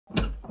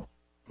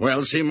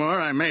Well,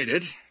 Seymour, I made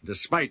it,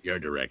 despite your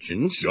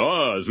directions.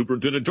 Ah,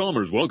 Superintendent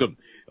Chalmers, welcome.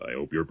 I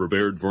hope you're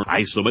prepared for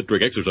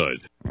isometric exercise.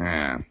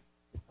 Yeah.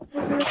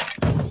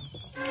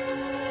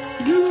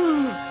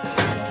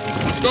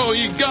 Oh,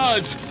 you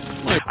gods!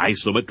 My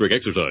isometric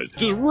exercise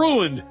is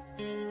ruined.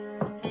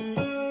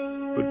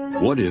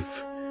 But what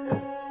if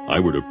I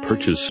were to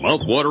purchase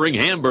mouth-watering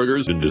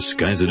hamburgers and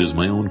disguise it as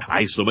my own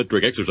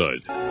isometric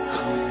exercise?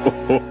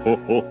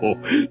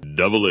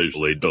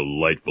 Devilishly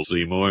delightful,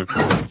 Seymour.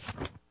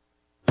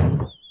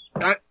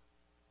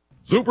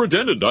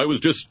 Superintendent, I was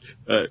just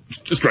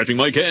stretching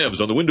my calves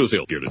on the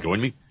windowsill. Care to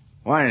join me?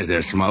 Why is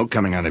there smoke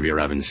coming out of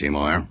your oven,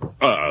 Seymour?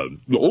 Oh,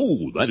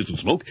 that isn't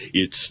smoke.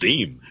 It's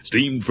steam.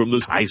 Steam from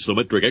this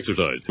isometric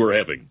exercise we're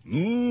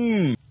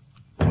having.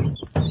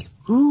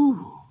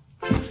 Ooh.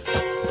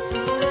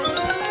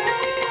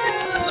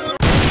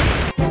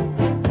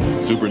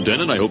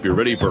 Superintendent, I hope you're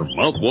ready for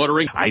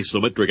mouth-watering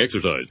isometric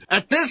exercise.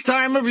 At this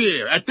time of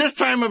year, at this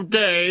time of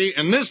day,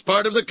 in this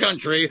part of the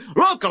country,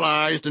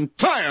 localized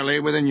entirely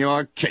within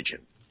your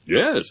kitchen.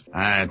 Yes.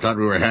 I thought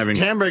we were having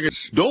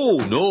hamburgers.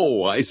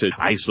 No, I said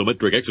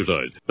isometric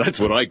exercise. That's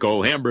what I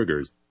call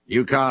hamburgers.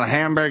 You call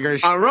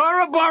hamburgers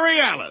Aurora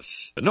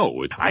Borealis?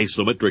 No, it's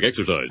isometric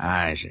exercise.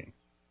 I see.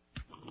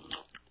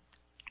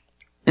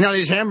 You know,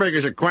 these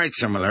hamburgers are quite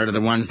similar to the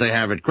ones they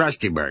have at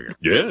Krusty Burger.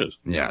 Yes.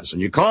 Yes,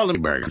 and you call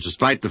them burgers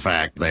despite the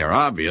fact they are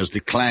obviously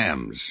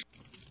clams.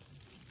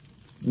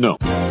 No.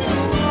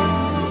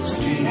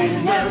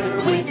 Skinner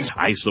with his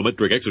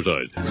Isometric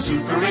exercise.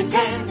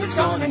 superintendent's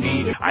gonna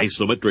need it.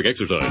 Isometric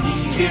exercise.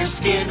 Here's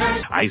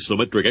Skinner's.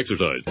 Isometric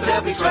exercise.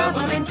 There'll be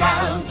trouble in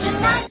town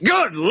tonight.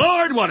 Good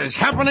Lord, what is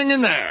happening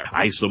in there?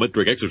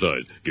 Isometric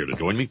exercise. Care to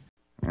join me?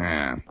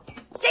 Yeah.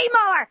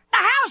 Seymour, the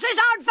house is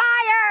on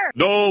fire!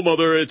 No,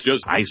 Mother, it's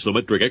just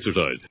isometric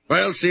exercise.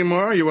 Well,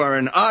 Seymour, you are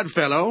an odd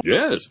fellow.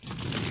 Yes.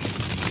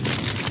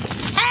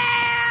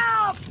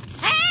 Help!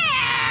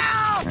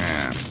 Help!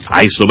 Yeah.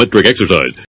 Isometric exercise.